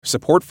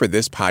Support for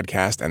this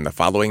podcast and the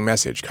following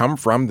message come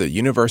from the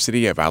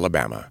University of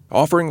Alabama,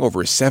 offering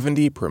over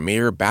 70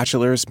 premier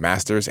bachelor's,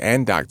 master's,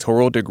 and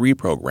doctoral degree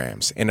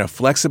programs in a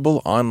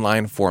flexible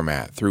online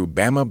format through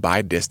Bama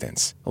by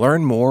Distance.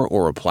 Learn more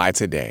or apply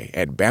today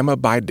at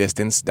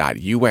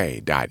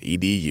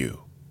bamabydistance.ua.edu.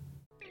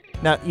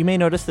 Now, you may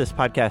notice this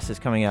podcast is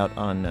coming out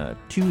on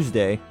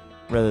Tuesday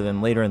rather than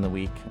later in the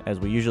week, as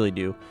we usually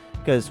do,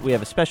 because we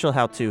have a special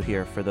how-to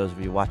here for those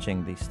of you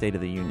watching the State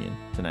of the Union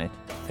tonight.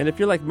 And if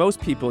you're like most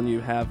people and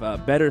you have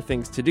better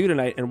things to do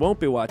tonight and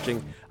won't be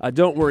watching,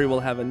 don't worry, we'll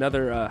have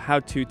another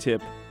how-to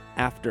tip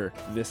after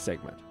this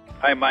segment.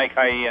 Hi, Mike.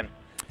 Hi, Ian.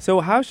 So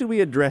how should we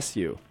address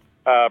you?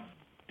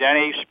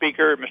 Denny,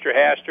 Speaker, Mr.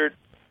 Hastert,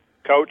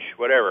 Coach,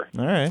 whatever.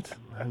 All right.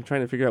 I'm trying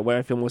to figure out what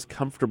I feel most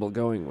comfortable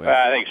going with.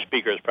 I think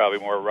Speaker is probably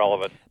more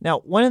relevant. Now,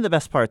 one of the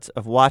best parts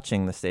of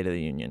watching the State of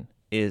the Union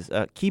is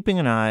keeping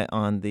an eye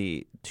on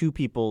the two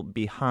people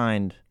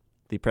behind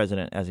the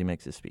president as he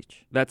makes his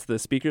speech. That's the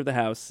Speaker of the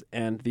House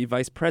and the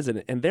Vice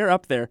President, and they're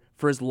up there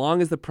for as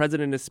long as the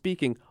president is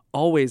speaking,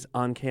 always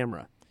on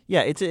camera.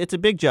 Yeah, it's a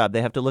big job.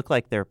 They have to look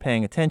like they're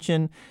paying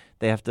attention.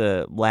 They have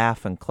to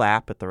laugh and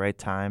clap at the right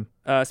time.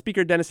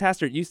 Speaker Dennis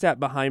Hastert, you sat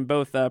behind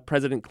both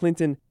President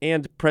Clinton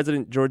and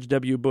President George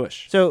W.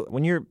 Bush. So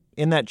when you're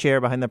in that chair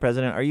behind the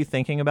president, are you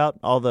thinking about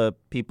all the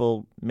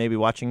people maybe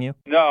watching you?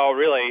 No,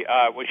 really.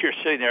 When you're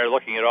sitting there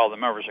looking at all the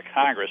members of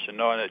Congress and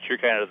knowing that you're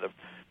kind of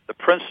the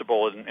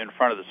principal in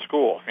front of the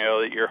school,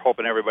 that you're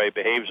hoping everybody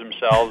behaves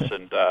themselves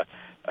and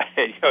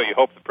you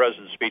hope the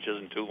president's speech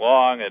isn't too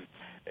long and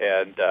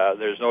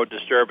there's no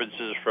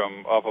disturbances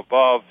from up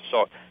above.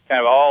 So kind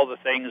of all the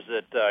things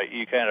that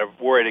you kind of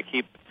worry to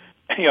keep,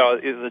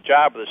 the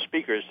job of the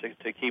speaker is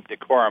to keep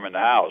decorum in the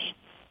House.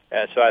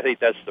 And so I think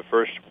that's the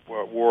first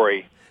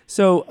worry.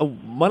 So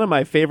one of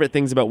my favorite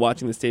things about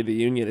watching the State of the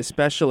Union,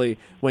 especially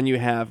when you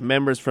have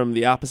members from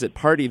the opposite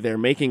party there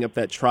making up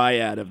that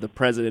triad of the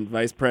president,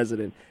 vice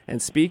president,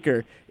 and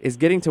speaker, is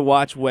getting to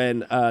watch when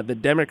the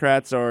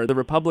Democrats or the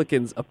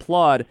Republicans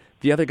applaud,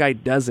 the other guy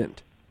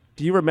doesn't.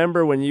 Do you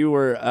remember when you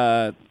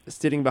were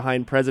sitting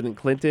behind President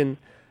Clinton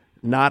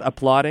not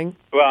applauding?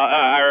 Well,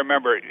 I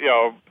remember,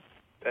 if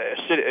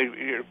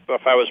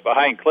I was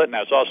behind Clinton,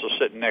 I was also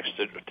sitting next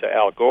to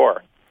Al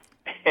Gore.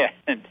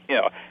 And,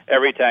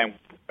 every time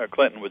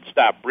Clinton would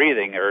stop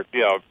breathing or,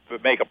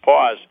 make a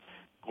pause,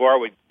 Gore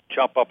would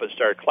jump up and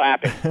start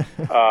clapping.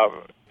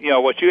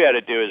 What you had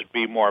to do is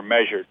be more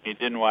measured. You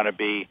didn't want to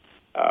be,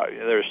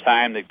 there's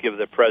time to give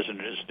the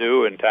president his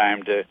due and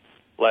time to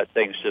let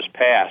things just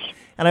pass.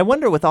 And I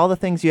wonder, with all the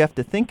things you have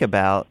to think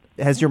about,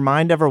 has your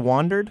mind ever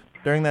wandered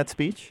during that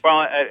speech?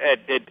 Well,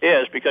 it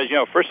is because,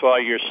 first of all,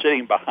 you're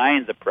sitting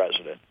behind the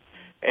president.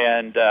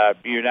 And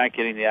you're not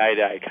getting the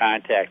eye-to-eye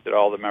contact that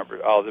all the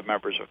members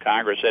of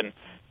Congress and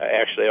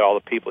actually all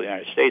the people in the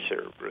United States that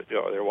are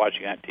they're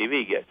watching on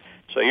TV get.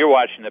 So you're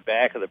watching the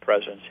back of the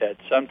president's head.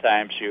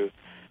 Sometimes you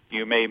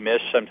may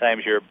miss.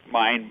 Sometimes your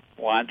mind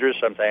wanders.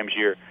 Sometimes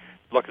you're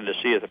looking to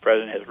see if the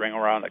president has a ring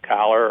around the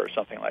collar or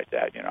something like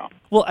that.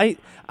 Well,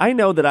 I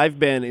know that I've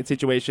been in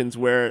situations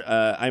where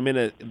I'm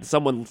in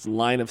someone's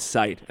line of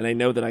sight, and I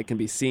know that I can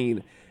be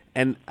seen.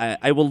 And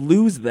I will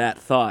lose that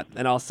thought,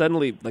 and I'll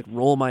suddenly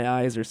roll my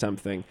eyes or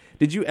something.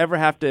 Did you ever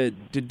have to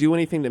do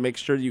anything to make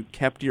sure you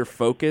kept your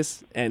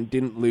focus and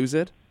didn't lose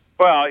it?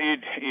 Well,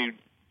 you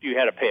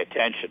had to pay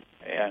attention,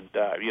 and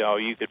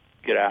you could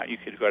get out, you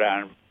could go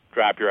down and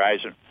drop your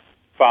eyes and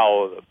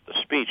follow the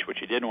speech.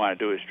 What you didn't want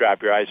to do is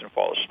drop your eyes and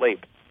fall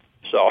asleep.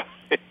 So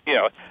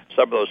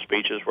some of those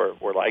speeches were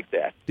like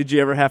that. Did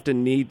you ever have to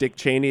knee Dick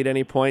Cheney at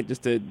any point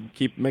just to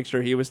make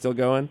sure he was still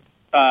going?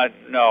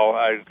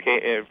 No.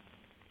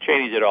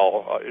 Cheney did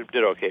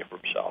okay for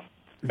himself.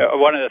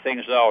 One of the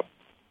things, though,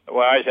 I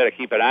always had to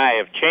keep an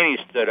eye. If Cheney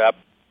stood up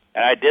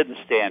and I didn't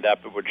stand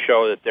up, it would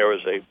show that there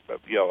was a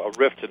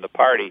rift in the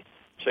party.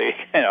 So you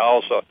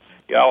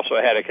also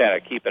had to kind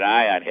of keep an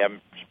eye on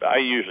him. I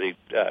usually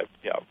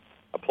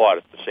applaud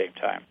at the same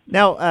time.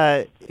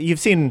 Now,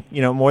 you've seen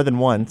more than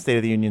one State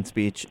of the Union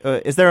speech.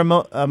 Is there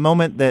a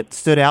moment that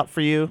stood out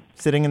for you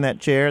sitting in that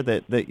chair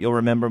that you'll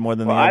remember more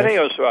than the others? I think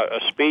it was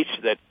a speech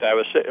that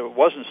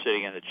wasn't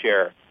sitting in the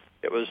chair.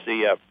 It was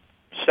the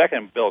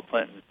second Bill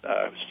Clinton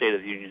State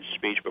of the Union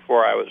speech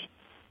before I was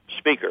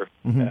Speaker,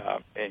 and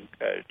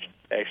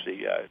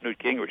actually Newt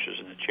Gingrich was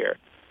in the chair.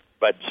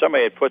 But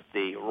somebody had put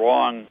the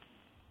wrong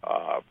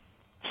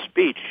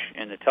speech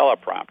in the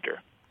teleprompter.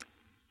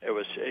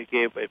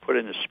 It put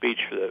in the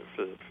speech for the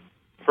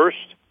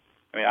first,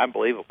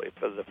 unbelievably,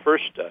 for the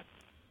first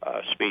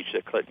speech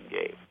that Clinton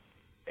gave,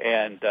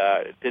 and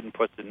it didn't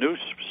put the new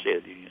State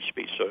of the Union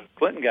speech. So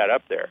Clinton got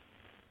up there,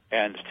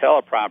 and his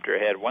teleprompter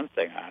had one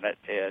thing on it,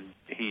 and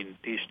he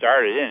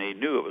started in. He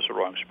knew it was the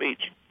wrong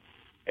speech,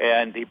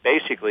 and he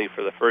basically,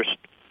 for the first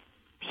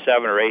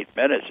 7 or 8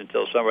 minutes,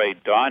 until somebody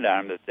dawned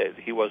on him that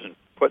he wasn't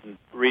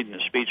reading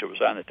the speech that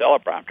was on the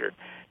teleprompter,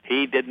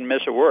 he didn't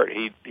miss a word.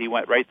 He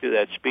went right through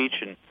that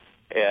speech,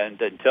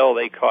 and until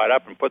they caught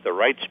up and put the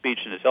right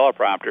speech in the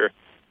teleprompter,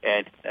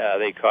 and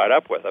they caught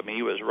up with him.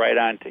 He was right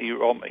on.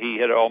 He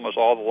hit almost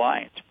all the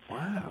lines.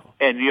 Wow.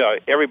 And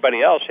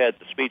everybody else had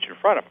the speech in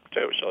front of him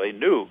too, so they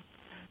knew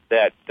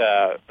that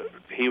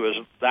he was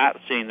not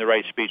seeing the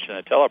right speech in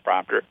the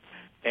teleprompter,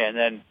 and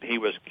then he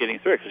was getting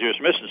through it because he was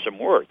missing some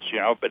words,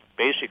 But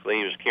basically,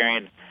 he was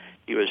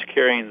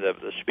carrying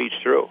the speech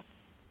through.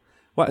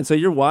 Well, and so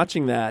you're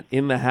watching that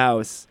in the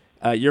House.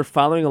 You're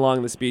following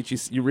along the speech.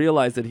 You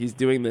realize that he's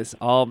doing this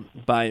all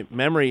by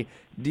memory.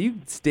 Do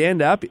you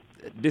stand up,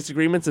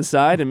 disagreements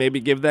aside, and maybe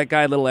give that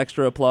guy a little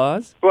extra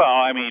applause? Well,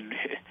 I mean,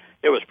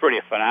 it was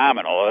pretty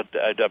phenomenal.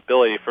 The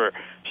ability for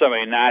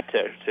somebody not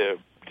to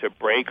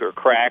break or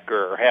crack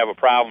or have a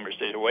problem or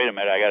say, wait a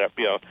minute, I got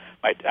to,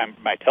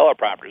 my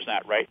teleprompter's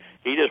not right.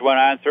 He just went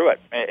on through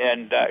it,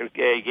 and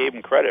he gave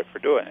him credit for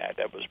doing that.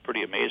 That was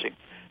pretty amazing.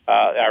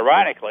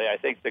 Ironically, I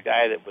think the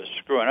guy that was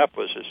screwing up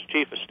was his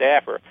chief of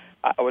staff,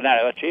 not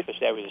a chief of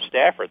staff, he was a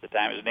staffer at the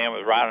time. His name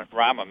was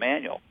Rahm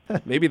Emanuel.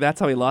 Maybe that's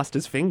how he lost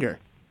his finger.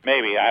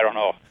 Maybe, I don't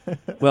know.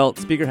 Well,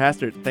 Speaker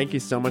Hastert, thank you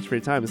so much for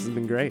your time. This has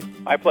been great.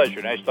 My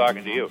pleasure. Nice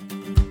talking to you.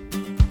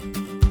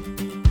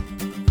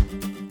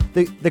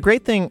 The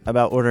great thing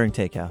about ordering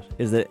takeout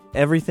is that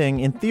everything,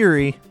 in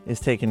theory, is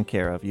taken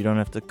care of. You don't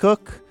have to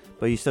cook,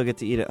 but you still get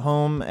to eat at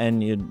home,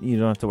 and you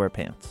don't have to wear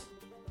pants.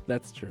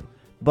 That's true.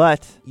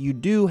 But you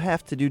do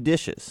have to do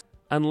dishes.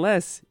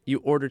 Unless you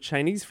order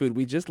Chinese food.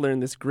 We just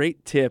learned this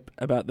great tip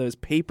about those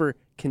paper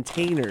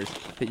containers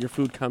that your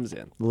food comes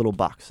in. Little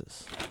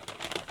boxes.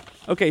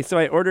 Okay, so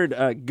I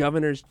ordered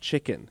Governor's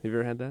Chicken. Have you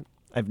ever had that?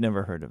 I've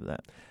never heard of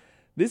that.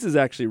 This is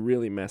actually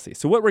really messy.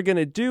 So what we're going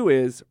to do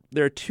is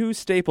there are two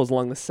staples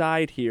along the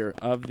side here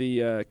of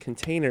the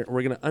container.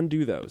 We're going to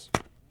undo those.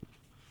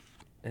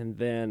 And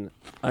then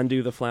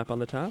undo the flap on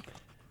the top.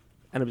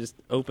 And I'm just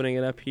opening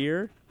it up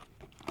here.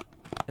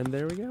 And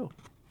there we go.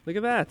 Look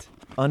at that.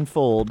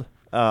 Unfold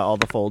all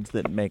the folds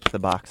that make the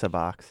box a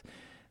box. And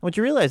what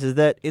you realize is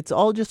that it's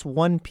all just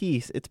one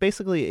piece. It's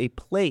basically a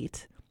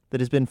plate that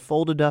has been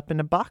folded up in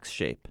a box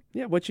shape.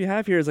 Yeah, what you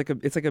have here is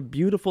it's like a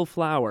beautiful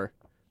flower.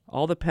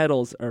 All the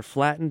petals are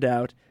flattened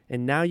out,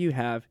 and now you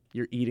have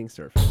your eating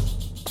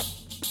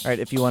surface. All right,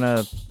 if you want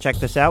to check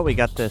this out, we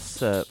got this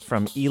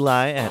from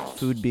Eli at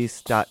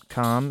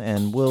foodbeast.com,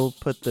 and we'll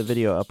put the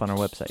video up on our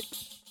website.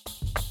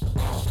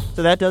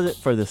 So that does it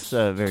for this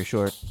very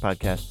short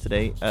podcast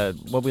today.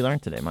 What we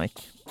learned today, Mike?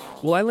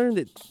 Well, I learned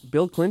that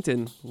Bill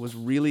Clinton was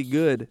really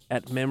good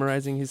at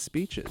memorizing his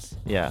speeches.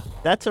 Yeah,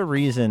 that's a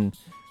reason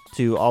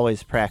to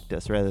always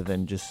practice rather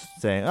than just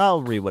saying,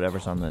 I'll read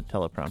whatever's on the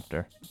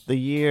teleprompter. The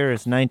year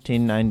is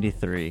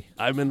 1993.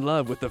 I'm in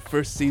love with the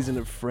first season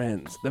of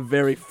Friends, the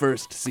very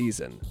first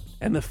season.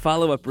 And the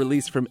follow-up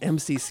release from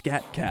MC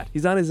Scat Cat.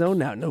 He's on his own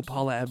now, no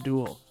Paula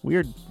Abdul.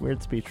 Weird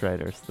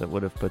speechwriters that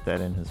would have put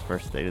that in his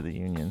first State of the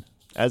Union.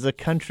 As a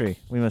country,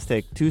 we must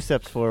take 2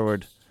 steps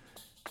forward,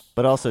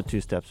 but also 2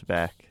 steps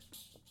back.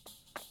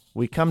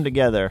 We come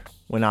together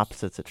when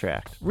opposites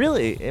attract.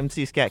 Really,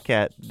 MC Scat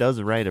Cat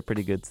does write a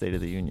pretty good State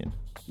of the Union.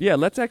 Yeah,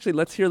 let's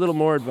hear a little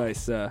more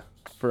advice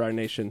for our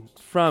nation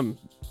from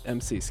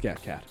MC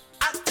Scat Cat.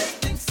 I take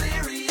things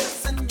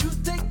serious and you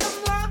take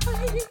them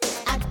light.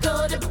 I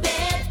go to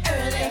bed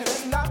early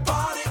and I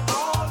party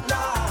all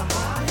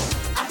night.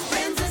 Our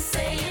friends are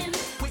saying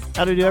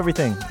How to Do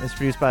Everything is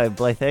produced by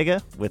Blythe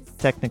Ega with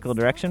technical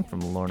direction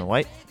from Lorna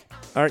White.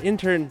 Our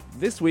intern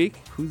this week,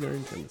 who's our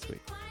intern this week?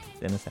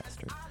 Dennis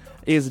Hastert.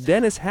 Is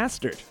Dennis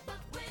Hastert.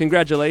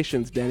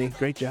 Congratulations, Denny.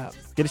 Great job.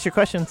 Get us your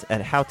questions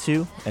at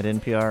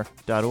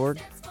howto@npr.org.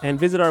 And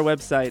visit our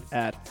website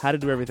at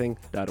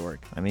howtodoeverything.org.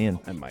 I'm Ian.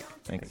 I'm Mike.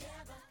 Thanks.